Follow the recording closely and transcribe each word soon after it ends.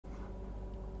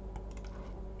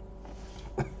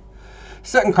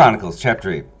Second Chronicles,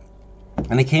 chapter 8.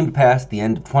 And it came to pass at the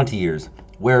end of 20 years,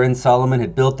 wherein Solomon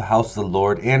had built the house of the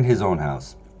Lord and his own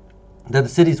house, that the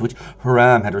cities which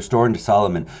Hiram had restored unto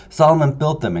Solomon, Solomon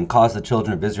built them and caused the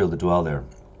children of Israel to dwell there.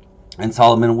 And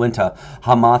Solomon went to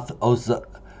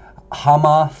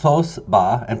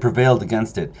Hamathosbah and prevailed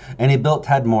against it. And he built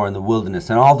Tadmor in the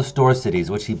wilderness, and all the store cities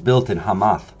which he built in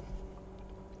Hamath.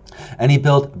 And he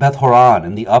built Beth-horon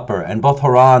in the upper, and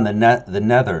Beth-horon the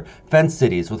nether, fenced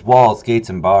cities with walls, gates,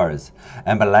 and bars,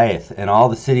 and Belath, and all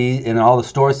the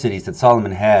store cities that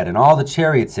Solomon had, and all the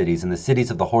chariot cities, and the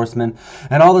cities of the horsemen,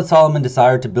 and all that Solomon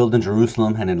desired to build in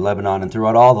Jerusalem and in Lebanon, and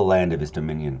throughout all the land of his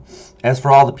dominion. As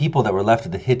for all the people that were left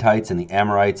of the Hittites, and the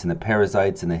Amorites, and the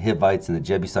Perizzites, and the Hivites, and the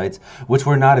Jebusites, which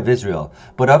were not of Israel,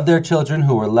 but of their children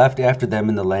who were left after them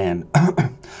in the land,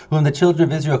 whom the children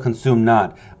of Israel consumed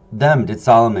not, them did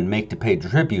Solomon make to pay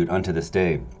tribute unto this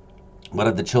day. But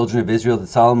of the children of Israel did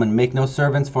Solomon make no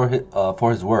servants for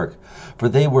his work, for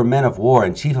they were men of war,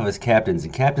 and chief of his captains,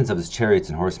 and captains of his chariots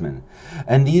and horsemen.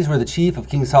 And these were the chief of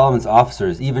King Solomon's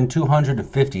officers, even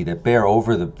 250 that bear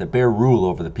rule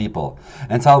over the people.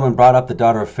 And Solomon brought up the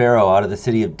daughter of Pharaoh out of the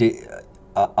city of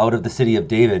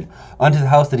David unto the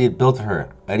house that he had built for her.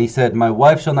 And he said, My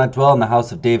wife shall not dwell in the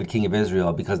house of David king of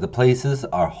Israel, because the places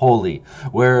are holy,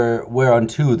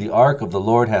 whereunto the ark of the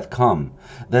Lord hath come.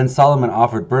 Then Solomon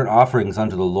offered burnt offerings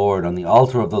unto the Lord on the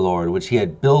altar of the Lord, which he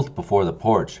had built before the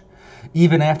porch,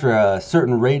 even after a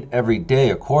certain rate every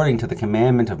day, according to the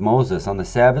commandment of Moses, on the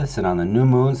Sabbaths, and on the new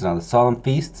moons, and on the solemn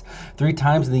feasts, 3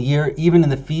 times in the year, even in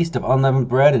the feast of unleavened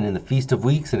bread, and in the feast of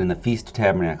weeks, and in the feast of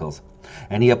tabernacles.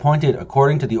 And he appointed,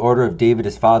 according to the order of David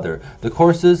his father, the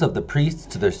courses of the priests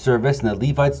to their service, and the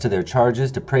Levites to their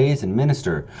charges, to praise and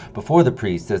minister before the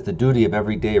priests, as the duty of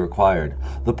every day required.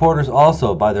 The porters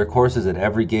also by their courses at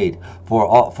every gate,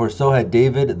 for so had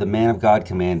David the man of God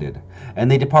commanded. And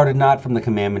they departed not from the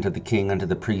commandment of the king unto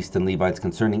the priests and Levites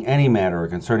concerning any matter, or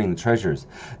concerning the treasures.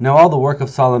 Now all the work of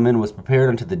Solomon was prepared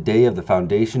unto the day of the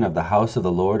foundation of the house of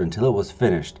the Lord, until it was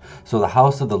finished. So the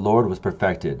house of the Lord was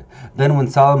perfected. Then when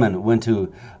Solomon went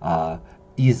to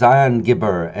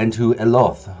Ezion-Geber, and to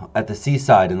Eloth at the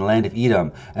seaside in the land of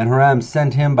Edom, and Hiram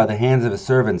sent him by the hands of his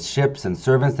servants ships and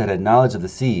servants that had knowledge of the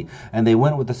sea. And they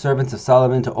went with the servants of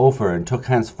Solomon to Ophir, and took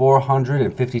hence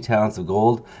 450 talents of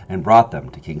gold, and brought them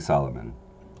to King Solomon.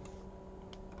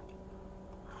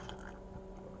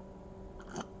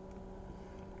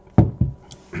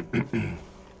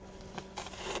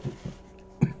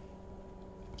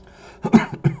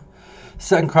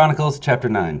 Second Chronicles chapter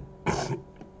 9.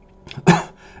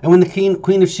 And when the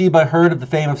queen of Sheba heard of the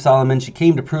fame of Solomon, she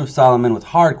came to prove Solomon with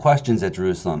hard questions at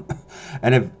Jerusalem,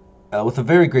 and with a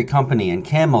very great company, and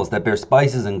camels that bear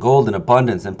spices and gold in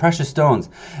abundance, and precious stones.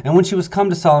 And when she was come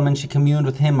to Solomon, she communed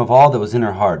with him of all that was in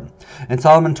her heart. And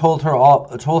Solomon told her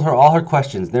all her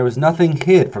questions. There was nothing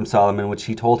hid from Solomon which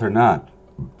he told her not.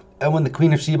 And when the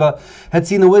queen of Sheba had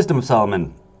seen the wisdom of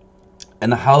Solomon,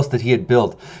 and the house that he had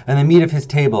built, and the meat of his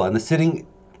table, and the sitting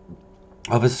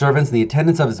of his servants, and the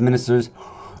attendance of his ministers,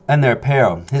 and their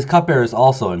apparel, his cupbearers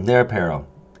also, and their apparel,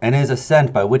 and his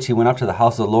ascent by which he went up to the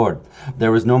house of the Lord,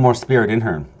 there was no more spirit in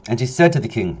her. And she said to the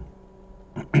king,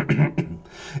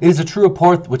 It is a true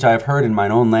report which I have heard in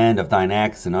mine own land of thine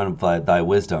acts and of thy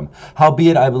wisdom.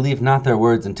 Howbeit I believed not their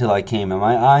words until I came, and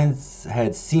my eyes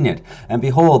had seen it. And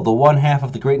behold, the one half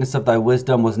of the greatness of thy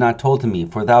wisdom was not told to me,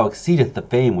 for thou exceedeth the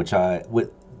fame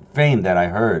that I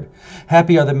heard.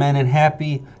 Happy are the men, and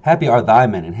happy are thy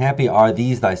men, and happy are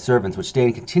these thy servants, which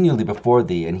stand continually before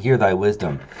thee, and hear thy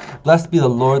wisdom. Blessed be the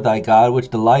Lord thy God, which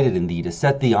delighted in thee, to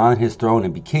set thee on his throne,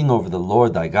 and be king over the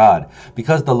Lord thy God.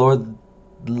 Because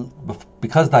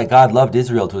thy God loved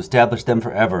Israel to establish them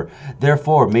forever,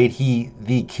 therefore made he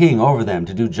thee king over them,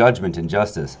 to do judgment and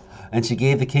justice. And she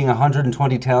gave the king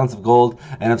 120 talents of gold,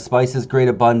 and of spices great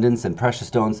abundance, and precious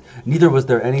stones. Neither was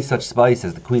there any such spice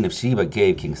as the queen of Sheba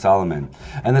gave King Solomon.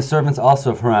 And the servants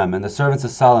also of Hiram, and the servants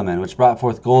of Solomon, which brought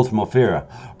forth gold from Ophir,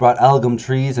 brought algum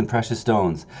trees and precious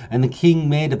stones. And the king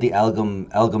made of the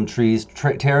algum trees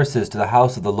terraces to the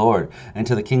house of the Lord, and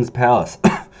to the king's palace,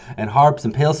 and harps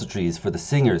and psalteries for the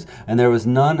singers, and there was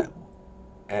none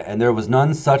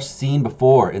such seen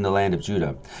before in the land of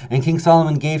Judah. And King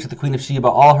Solomon gave to the queen of Sheba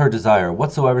all her desire,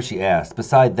 whatsoever she asked,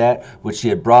 beside that which she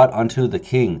had brought unto the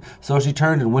king. So she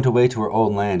turned and went away to her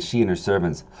own land, she and her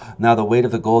servants. Now the weight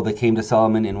of the gold that came to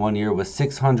Solomon in 1 year was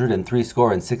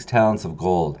 666 talents of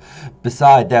gold,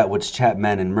 beside that which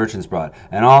chapmen and merchants brought.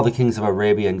 And all the kings of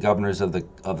Arabia and governors of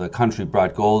the country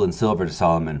brought gold and silver to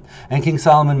Solomon. And King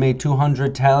Solomon made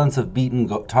 200 talents of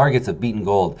targets of beaten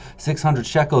gold, 600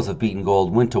 shekels of beaten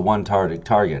gold, went to one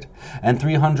target. And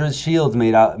 300 shields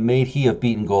made he of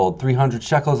beaten gold. 300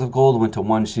 shekels of gold went to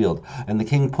one shield. And the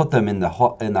king put them in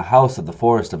the house of the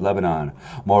forest of Lebanon.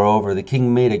 Moreover, the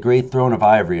king made a great throne of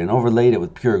ivory, and overlaid it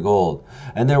with pure gold.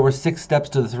 And there were 6 steps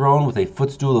to the throne, with a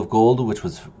footstool of gold,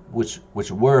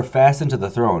 which were fastened to the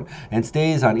throne, and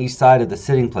stays on each side of the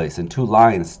sitting place, and 2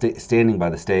 lions standing by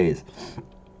the stays.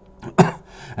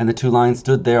 And the 2 lions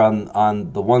stood there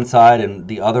on the one side and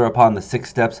the other upon the 6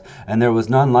 steps, and there was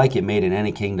none like it made in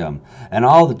any kingdom. And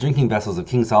all the drinking vessels of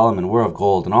King Solomon were of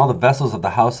gold, and all the vessels of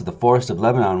the house of the forest of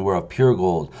Lebanon were of pure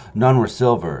gold. None were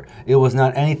silver. It was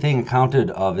not anything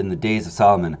accounted of in the days of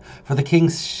Solomon. For the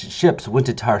king's ships went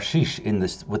to Tarshish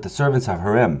with the servants of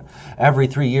Hiram. Every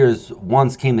 3 years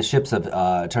once came the ships of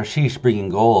Tarshish, bringing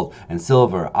gold and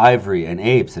silver, ivory and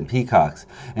apes and peacocks.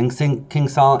 And King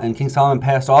Solomon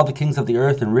passed all the kings of the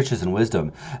earth in riches and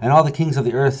wisdom. And all the kings of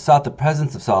the earth sought the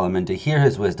presence of Solomon to hear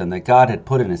his wisdom that God had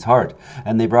put in his heart.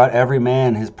 And they brought every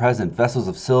man his present, vessels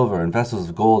of silver and vessels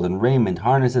of gold, and raiment,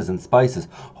 harnesses and spices,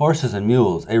 horses and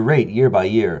mules, a rate year by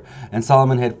year. And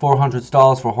Solomon had 400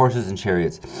 stalls for horses and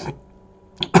chariots,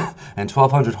 and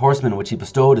 1,200 horsemen, which he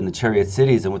bestowed in the chariot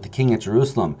cities and with the king at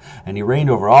Jerusalem. And he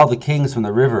reigned over all the kings from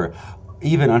the river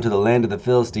even unto the land of the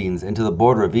Philistines, and to the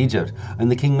border of Egypt.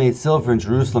 And the king made silver in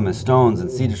Jerusalem as stones,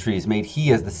 and cedar trees made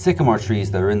he as the sycamore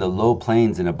trees that are in the low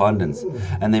plains in abundance.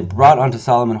 And they brought unto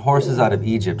Solomon horses out of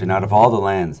Egypt, and out of all the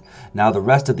lands. Now the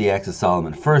rest of the acts of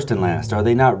Solomon, first and last, are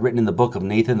they not written in the book of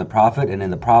Nathan the prophet, and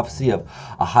in the prophecy of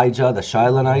Ahijah the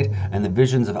Shilonite, and the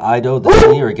visions of Iddo the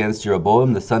seer against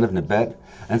Jeroboam the son of Nebat?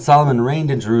 And Solomon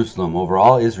reigned in Jerusalem over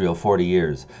all Israel 40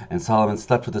 years. And Solomon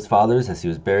slept with his fathers, as he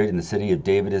was buried in the city of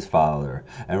David his father.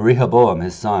 And Rehoboam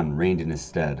his son reigned in his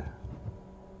stead.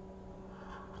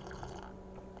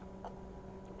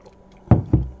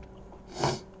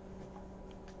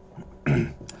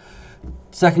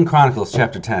 Second Chronicles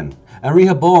chapter 10. And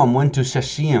Rehoboam went to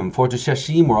Sheshim, for to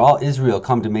Sheshim were all Israel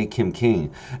come to make him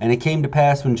king. And it came to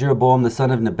pass, when Jeroboam the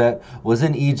son of Nebat was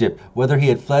in Egypt, whither he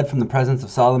had fled from the presence of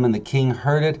Solomon the king,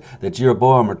 heard it, that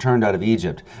Jeroboam returned out of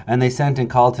Egypt. And they sent and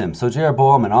called him. So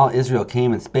Jeroboam and all Israel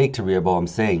came and spake to Rehoboam,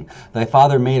 saying, Thy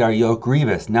father made our yoke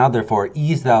grievous. Now therefore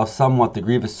ease thou somewhat the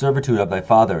grievous servitude of thy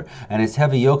father, and his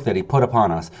heavy yoke that he put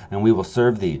upon us, and we will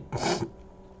serve thee.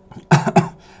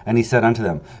 And he said unto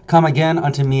them, Come again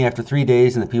unto me after 3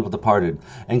 days. And the people departed.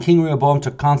 And King Rehoboam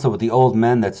took counsel with the old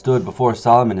men that stood before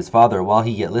Solomon his father, while he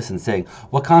yet listened, saying,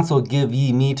 What counsel give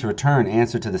ye me to return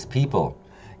answer to this people?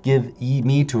 Give ye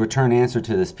me to return answer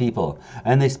to this people.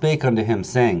 And they spake unto him,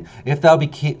 saying, If thou be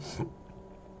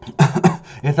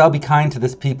kind to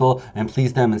this people, and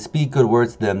please them, and speak good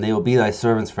words to them, they will be thy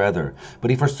servants forever. But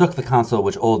he forsook the counsel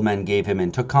which old men gave him,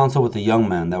 and took counsel with the young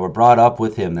men that were brought up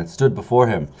with him, that stood before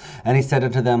him. And he said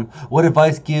unto them, What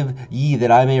advice give ye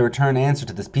that I may return answer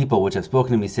to this people, which have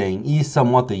spoken to me, saying, Ease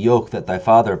somewhat the yoke that thy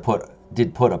father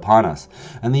did put upon us?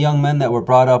 And the young men that were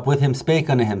brought up with him spake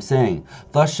unto him, saying,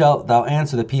 Thus shalt thou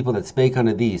answer the people that spake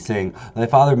unto thee, saying, Thy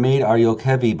father made our yoke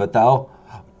heavy, but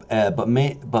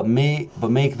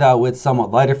make thou it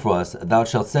somewhat lighter for us. Thou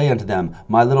shalt say unto them,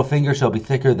 My little finger shall be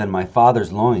thicker than my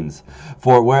father's loins.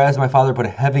 For whereas my father put a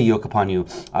heavy yoke upon you,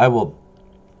 I will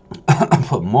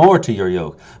put more to your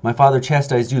yoke. My father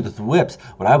chastised you with whips,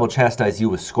 but I will chastise you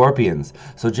with scorpions.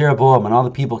 So Jeroboam and all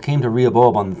the people came to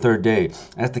Rehoboam on the 3rd day,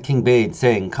 as the king bade,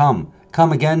 saying, Come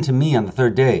again to me on the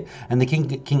 3rd day. And the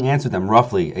king answered them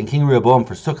roughly. And King Rehoboam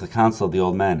forsook the counsel of the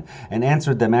old men, and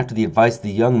answered them after the advice of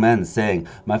the young men, saying,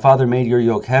 My father made your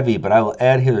yoke heavy, but I will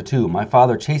add hitherto. My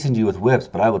father chastened you with whips,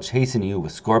 but I will chasten you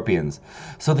with scorpions.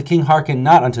 So the king hearkened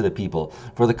not unto the people,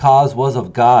 for the cause was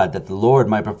of God, that the Lord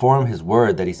might perform his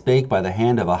word, that he spake by the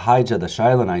hand of Ahijah the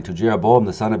Shilonite to Jeroboam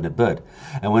the son of Nebat.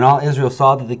 And when all Israel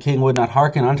saw that the king would not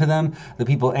hearken unto them, the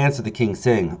people answered the king,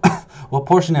 saying, What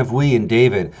portion have we in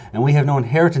David? And we have no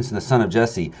inheritance in the son of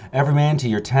Jesse. Every man to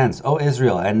your tents, O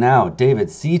Israel. And now, David,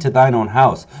 see to thine own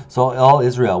house. So all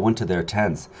Israel went to their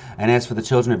tents. And as for the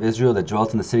children of Israel that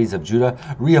dwelt in the cities of Judah,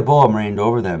 Rehoboam reigned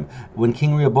over them. When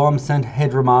King Rehoboam sent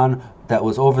Hedramon, that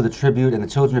was over the tribute, and the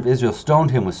children of Israel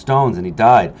stoned him with stones, and he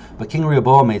died. But King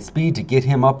Rehoboam made speed to get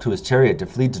him up to his chariot to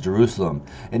flee to Jerusalem.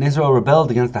 And Israel rebelled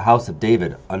against the house of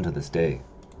David unto this day.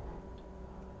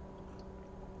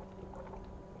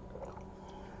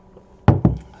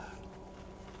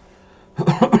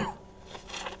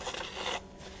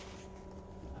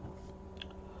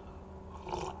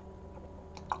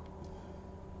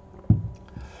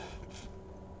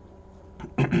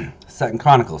 Second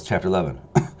Chronicles chapter 11.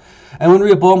 And when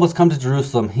Rehoboam was come to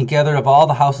Jerusalem, he gathered of all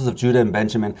the houses of Judah and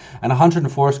Benjamin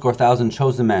 180,000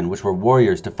 chosen men, which were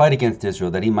warriors, to fight against Israel,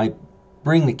 that he might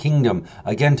bring the kingdom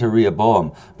again to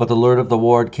Rehoboam. But the Lord of the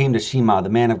ward came to Shema, the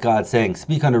man of God, saying,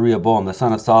 Speak unto Rehoboam, the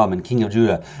son of Solomon, king of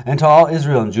Judah, and to all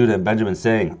Israel and Judah and Benjamin,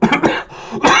 saying,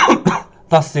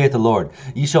 Thus saith the Lord,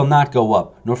 Ye shall not go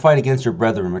up, nor fight against your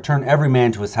brethren. Return every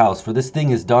man to his house, for this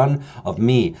thing is done of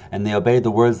me. And they obeyed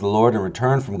the words of the Lord, and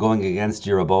returned from going against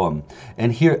Jeroboam.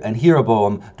 And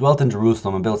Rehoboam dwelt in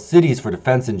Jerusalem, and built cities for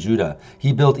defense in Judah.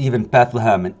 He built even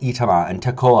Bethlehem, and Etamah, and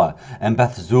Tekoa, and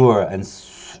Bethzur, and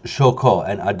Shoko,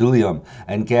 and Adullam,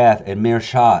 and Gath, and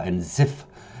Mersha, and Ziph,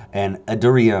 and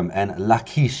Aduriam, and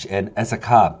Lachish, and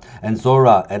Ezekah, and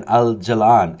Zorah, and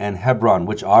Al-Jalan, and Hebron,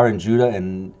 which are in Judah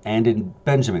and in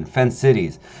Benjamin, fenced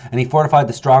cities. And he fortified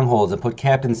the strongholds, and put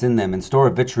captains in them, and store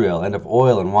of vitriol, and of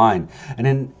oil, and wine.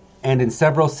 And in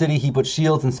several cities he put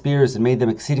shields and spears, and made them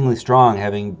exceedingly strong,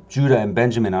 having Judah and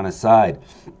Benjamin on his side.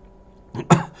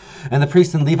 And the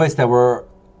priests and Levites that were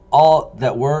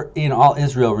in all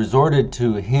Israel resorted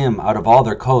to him out of all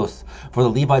their coasts. For the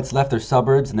Levites left their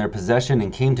suburbs and their possession,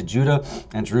 and came to Judah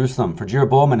and Jerusalem. For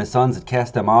Jeroboam and his sons had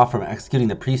cast them off from executing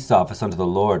the priest's office unto the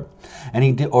Lord. And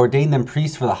he ordained them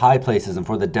priests for the high places, and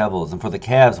for the devils, and for the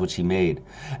calves which he made.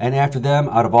 And after them,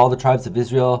 out of all the tribes of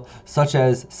Israel, such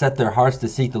as set their hearts to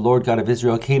seek the Lord God of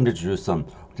Israel, came to Jerusalem,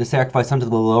 to sacrifice unto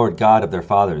the Lord God of their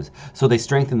fathers. So they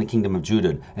strengthened the kingdom of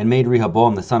Judah, and made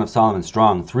Rehoboam the son of Solomon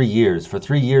strong 3 years. For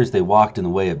 3 years they walked in the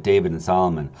way of David and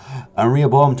Solomon. And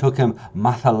Rehoboam took him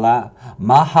Mahalath,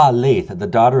 the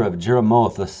daughter of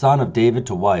Jeremoth, the son of David,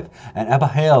 to wife, and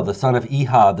Abihail, the son of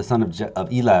Ehab, the son of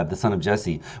Elab, the son of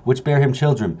Jesse, which bare him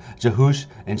children, Jehush,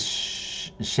 and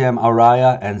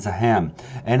Shemariah, and Zaham.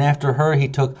 And after her he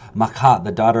took Maachat,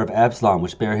 the daughter of Absalom,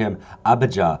 which bare him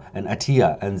Abijah, and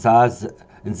Atiyah,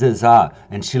 and Zizah,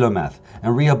 and Shilometh.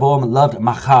 And Rehoboam loved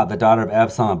Maachat, the daughter of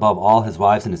Absalom, above all his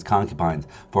wives and his concubines.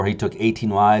 For he took 18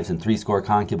 wives and 60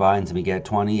 concubines, and begat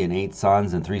 20 and 8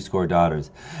 sons and 60 daughters.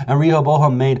 And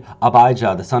Rehoboam made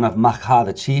Abijah, the son of Maachat,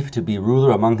 the chief, to be ruler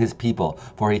among his people,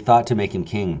 for he thought to make him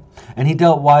king. And he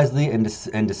dealt wisely,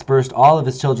 and dispersed all of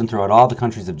his children throughout all the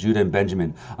countries of Judah and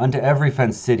Benjamin, unto every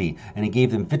fenced city. And he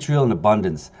gave them vitriol in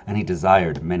abundance, and he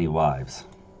desired many wives.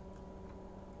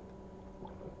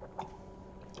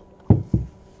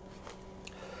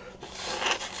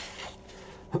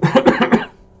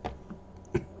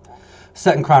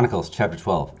 Second Chronicles, chapter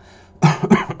 12.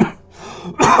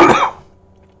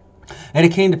 And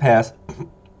it came to pass,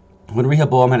 when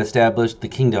Rehoboam had established the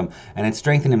kingdom, and had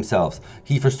strengthened himself,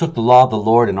 he forsook the law of the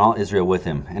Lord, and all Israel with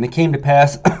him. And it came to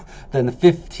pass that in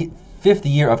the fifth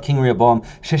year of King Rehoboam,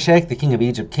 Shishak the king of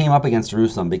Egypt came up against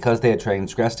Jerusalem, because they had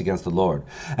transgressed against the Lord.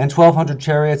 And 1,200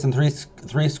 chariots, and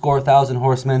 300,000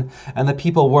 horsemen, and the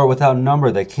people were without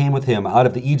number that came with him out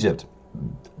of the Egypt,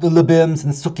 the Libims,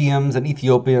 and Sukkiims, and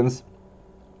Ethiopians.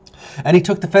 And he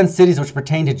took the fenced cities which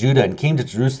pertained to Judah, and came to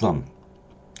Jerusalem.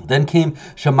 Then came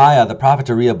Shemaiah the prophet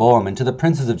to Rehoboam, and to the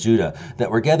princes of Judah, that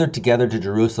were gathered together to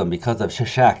Jerusalem because of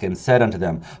Shishak, and said unto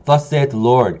them, Thus saith the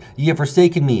Lord, Ye have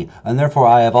forsaken me, and therefore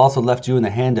I have also left you in the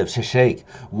hand of Shishak.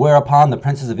 Whereupon the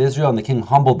princes of Israel and the king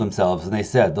humbled themselves, and they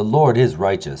said, The Lord is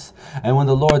righteous. And when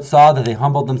the Lord saw that they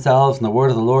humbled themselves, and the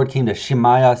word of the Lord came to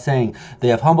Shemaiah, saying, They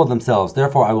have humbled themselves,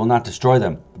 therefore I will not destroy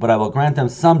them, but I will grant them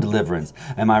some deliverance,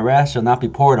 and my wrath shall not be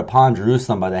poured upon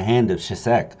Jerusalem by the hand of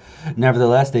Shishak.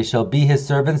 Nevertheless they shall be his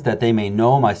servants, that they may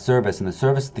know my service, and the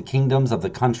service of the kingdoms of the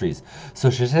countries. So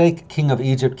Shishak king of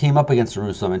Egypt came up against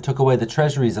Jerusalem, and took away the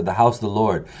treasuries of the house of the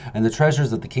Lord, and the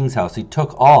treasures of the king's house. He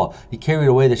took all. He carried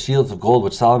away the shields of gold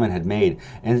which Solomon had made,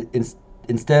 and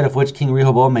instead of which King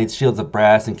Rehoboam made shields of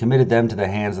brass, and committed them to the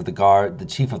hands of the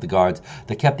chief of the guards,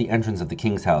 that kept the entrance of the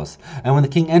king's house. And when the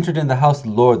king entered into the house of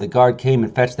the Lord, the guard came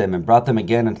and fetched them, and brought them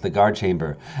again into the guard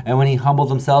chamber. And when he humbled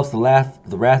himself, the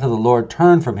wrath of the Lord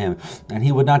turned from him, and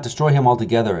he would not destroy him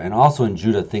altogether. And also in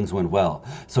Judah things went well.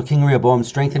 So King Rehoboam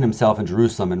strengthened himself in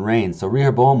Jerusalem, and reigned. So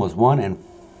Rehoboam was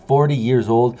 41 years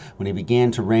old when he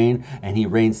began to reign, and he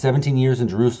reigned 17 years in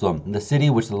Jerusalem, in the city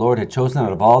which the Lord had chosen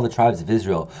out of all the tribes of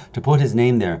Israel, to put his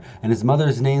name there. And his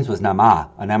mother's name was Naamah,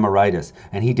 an Amorite,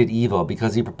 and he did evil,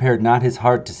 because he prepared not his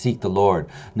heart to seek the Lord.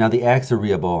 Now the acts of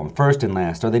Rehoboam, first and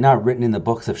last, are they not written in the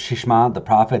books of Shishma the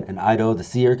prophet, and Iddo the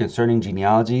seer, concerning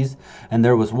genealogies? And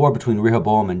there was war between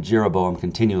Rehoboam and Jeroboam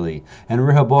continually. And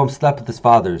Rehoboam slept with his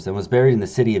fathers, and was buried in the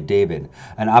city of David.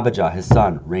 And Abijah his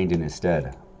son reigned in his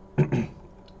stead.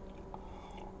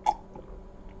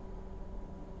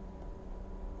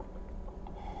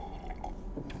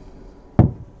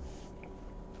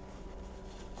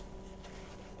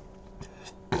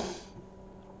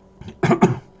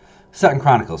 Second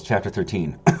Chronicles, chapter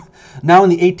 13. Now in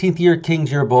the 18th year, King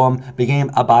Jeroboam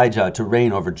began Abijah to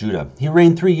reign over Judah. He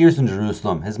reigned 3 years in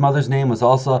Jerusalem. His mother's name was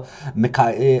also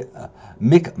Micaiah,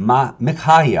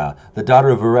 the daughter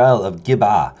of Uriel of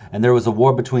Gibeah. And there was a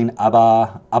war between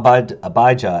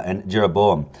Abijah and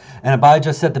Jeroboam. And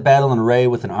Abijah set the battle in array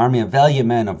with an army of valiant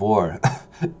men of war.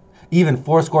 Even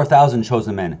 80,000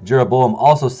 chosen men. Jeroboam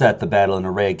also set the battle in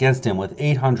array against him with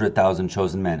 800,000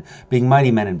 chosen men, being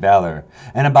mighty men in valor.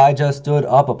 And Abijah stood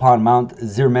up upon Mount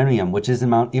Zermerium, which is in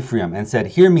Mount Ephraim, and said,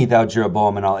 Hear me, thou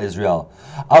Jeroboam, and all Israel.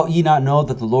 Ought ye not know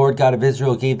that the Lord God of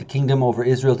Israel gave the kingdom over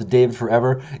Israel to David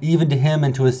forever, even to him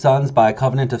and to his sons by a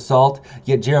covenant of salt?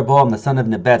 Yet Jeroboam the son of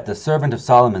Nebat, the servant of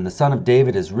Solomon, the son of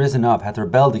David, is risen up, hath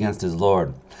rebelled against his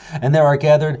Lord. And there are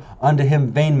gathered unto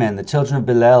him vain men, the children of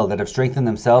Belial, that have strengthened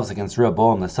themselves against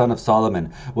Rehoboam, the son of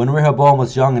Solomon, when Rehoboam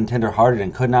was young and tender-hearted,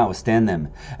 and could not withstand them.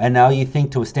 And now ye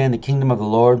think to withstand the kingdom of the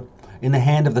Lord in the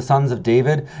hand of the sons of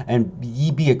David? And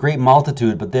ye be a great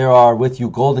multitude, but there are with you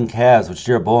golden calves, which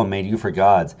Jeroboam made you for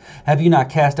gods. Have you not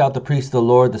cast out the priests of the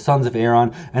Lord, the sons of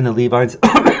Aaron, and the Levites,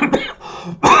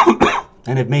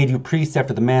 and have made you priests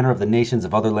after the manner of the nations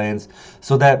of other lands,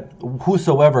 so that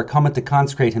whosoever cometh to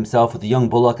consecrate himself with a young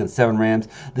bullock and 7 rams,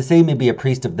 the same may be a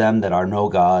priest of them that are no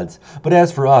gods? But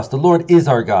as for us, the Lord is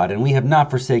our God, and we have not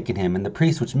forsaken him, and the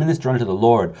priests which minister unto the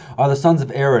Lord are the sons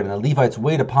of Aaron, and the Levites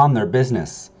wait upon their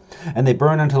business. And they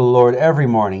burn unto the Lord every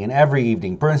morning and every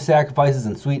evening, burn sacrifices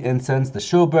and sweet incense. The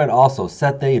showbread also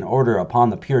set they in order upon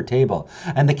the pure table,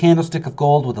 and the candlestick of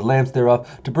gold with the lamps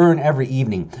thereof, to burn every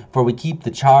evening. For we keep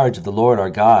the charge of the Lord our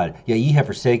God, yet ye have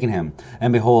forsaken him.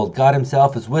 And behold, God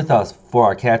himself is with us for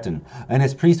our captain, and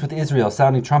his priests with Israel,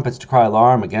 sounding trumpets to cry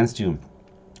alarm against you.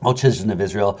 O children of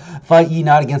Israel, fight ye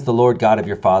not against the Lord God of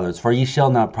your fathers, for ye shall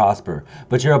not prosper.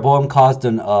 But Jeroboam caused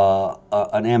an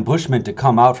ambushment to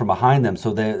come out from behind them,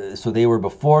 so they were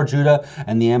before Judah,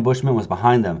 and the ambushment was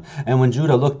behind them. And when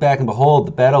Judah looked back, and behold,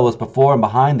 the battle was before and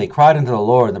behind, they cried unto the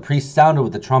Lord, and the priests sounded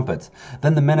with the trumpets.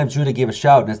 Then the men of Judah gave a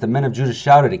shout, and as the men of Judah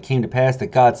shouted, it came to pass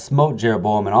that God smote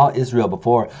Jeroboam and all Israel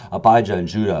before Abijah and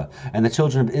Judah. And the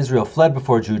children of Israel fled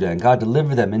before Judah, and God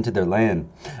delivered them into their land.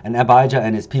 And Abijah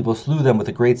and his people slew them with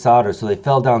a great slaughter, so they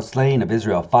fell down slain of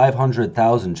Israel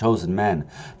 500,000 chosen men.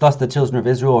 Thus the children of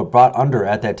Israel were brought under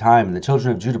at that time, and the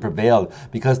children of Judah prevailed,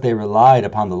 because they relied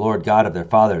upon the Lord God of their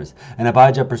fathers. And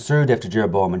Abijah pursued after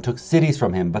Jeroboam, and took cities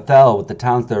from him, Bethel with the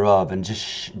towns thereof, and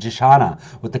Jeshanah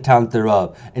with the towns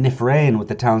thereof, and Ephraim with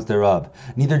the towns thereof.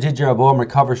 Neither did Jeroboam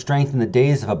recover strength in the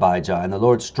days of Abijah, and the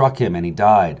Lord struck him, and he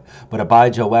died. But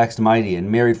Abijah waxed mighty,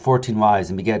 and married 14 wives,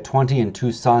 and begat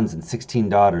 22 sons and 16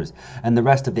 daughters. And the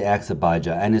rest of the acts of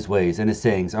Abijah, and his ways, and his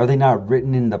sayings, are they not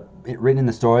written in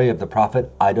the story of the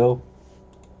prophet Iddo?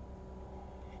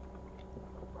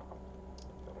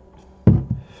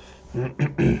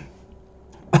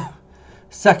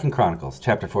 Second Chronicles,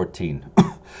 chapter 14.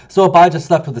 So Abijah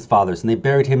slept with his fathers, and they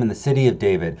buried him in the city of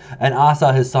David. And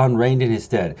Asa his son reigned in his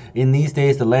stead. In these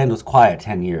days the land was quiet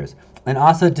 10 years. And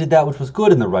Asa did that which was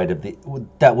good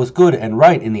that was good and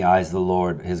right in the eyes of the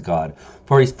Lord his God.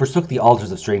 For he forsook the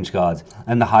altars of strange gods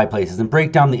and the high places, and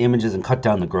brake down the images and cut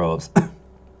down the groves.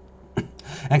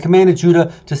 And commanded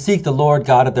Judah to seek the Lord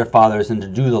God of their fathers, and to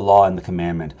do the law and the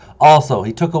commandment. Also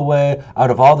he took away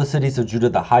out of all the cities of Judah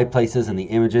the high places and the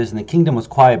images, and the kingdom was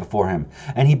quiet before him.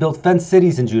 And he built fenced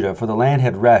cities in Judah, for the land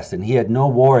had rest, and he had no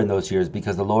war in those years,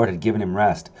 because the Lord had given him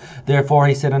rest. Therefore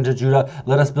he said unto Judah,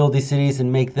 Let us build these cities,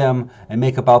 and make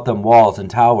about them walls and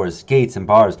towers, gates and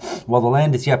bars, while the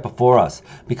land is yet before us.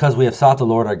 Because we have sought the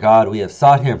Lord our God, we have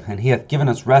sought him, and he hath given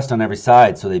us rest on every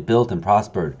side. So they built and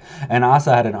prospered. And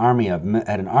Asa had an army of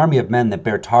men that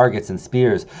bare targets and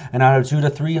spears, and out of Judah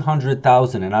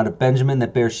 300,000, and out of Benjamin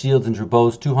that bare shields and drew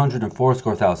bows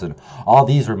 280,000. All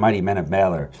these were mighty men of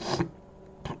valor.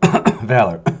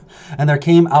 And there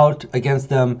came out against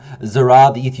them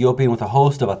Zerah the Ethiopian with a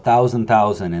host of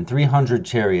 1,000,000 and 300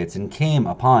 chariots, and came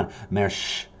upon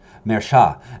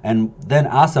Mersha. And then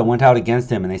Asa went out against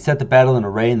him, and they set the battle in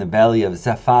array in the valley of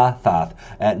Zephathath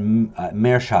at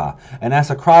Mersha. And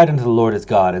Asa cried unto the Lord his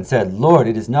God, and said, Lord,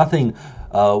 it is nothing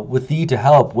with thee to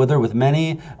help, whether with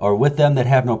many or with them that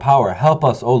have no power. Help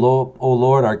us, O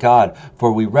Lord our God,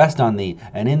 for we rest on thee,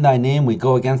 and in thy name we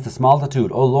go against this multitude.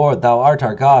 O Lord, thou art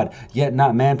our God, yet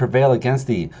not man prevail against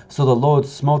thee. So the Lord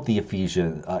smote the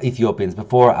Ethiopians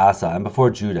before Asa and before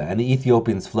Judah, and the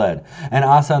Ethiopians fled. And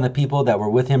Asa and the people that were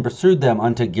with him pursued them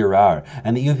unto Gerar,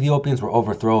 and the Ethiopians were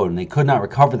overthrown, and they could not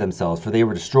recover themselves, for they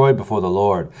were destroyed before the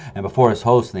Lord and before his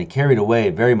host, and they carried away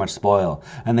very much spoil.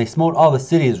 And they smote all the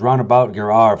cities round about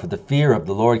Gerar, for the fear of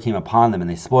the Lord came upon them, and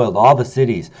they spoiled all the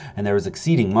cities, and there was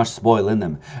exceeding much spoil in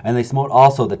them. And they smote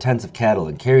also the tents of cattle,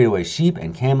 and carried away sheep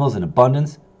and camels in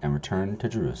abundance. and returned to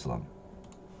Jerusalem.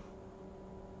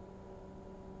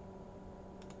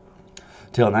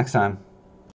 Till next time.